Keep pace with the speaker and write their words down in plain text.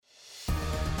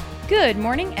Good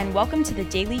morning and welcome to the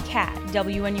Daily Cat,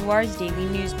 WNUR's daily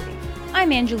news brief.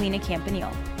 I'm Angelina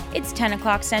Campanile. It's 10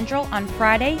 o'clock Central on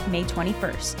Friday, May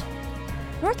 21st.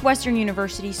 Northwestern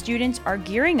University students are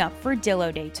gearing up for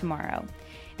Dillo Day tomorrow.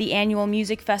 The annual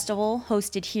music festival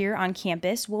hosted here on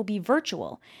campus will be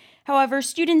virtual. However,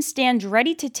 students stand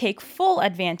ready to take full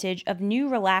advantage of new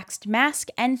relaxed mask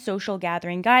and social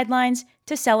gathering guidelines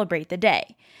to celebrate the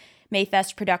day.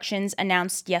 Mayfest Productions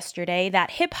announced yesterday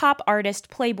that hip-hop artist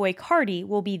Playboi Carti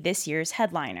will be this year's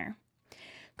headliner.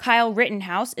 Kyle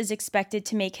Rittenhouse is expected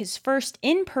to make his first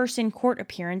in-person court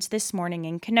appearance this morning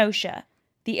in Kenosha.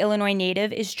 The Illinois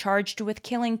native is charged with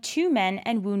killing 2 men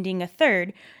and wounding a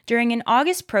third during an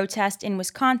August protest in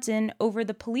Wisconsin over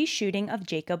the police shooting of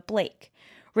Jacob Blake.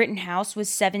 Rittenhouse was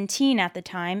 17 at the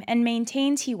time and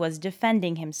maintains he was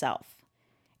defending himself.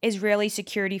 Israeli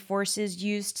security forces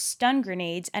used stun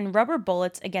grenades and rubber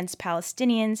bullets against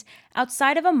Palestinians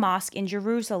outside of a mosque in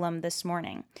Jerusalem this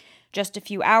morning. Just a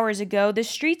few hours ago, the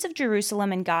streets of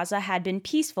Jerusalem and Gaza had been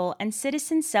peaceful and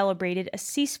citizens celebrated a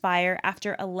ceasefire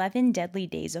after 11 deadly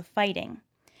days of fighting.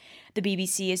 The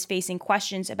BBC is facing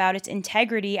questions about its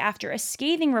integrity after a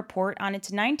scathing report on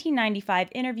its 1995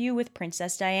 interview with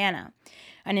Princess Diana.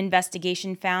 An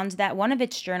investigation found that one of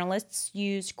its journalists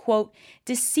used, quote,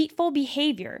 deceitful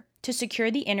behavior to secure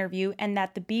the interview and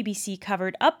that the BBC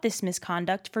covered up this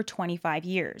misconduct for 25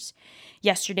 years.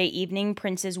 Yesterday evening,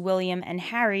 Princes William and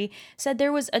Harry said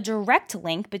there was a direct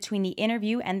link between the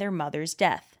interview and their mother's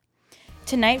death.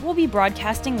 Tonight, we'll be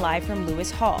broadcasting live from Lewis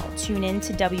Hall. Tune in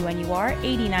to WNUR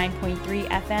 89.3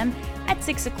 FM at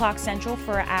 6 o'clock Central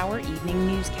for our evening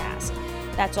newscast.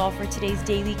 That's all for today's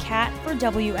Daily Cat. For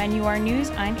WNUR News,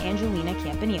 I'm Angelina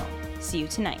Campanile. See you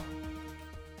tonight.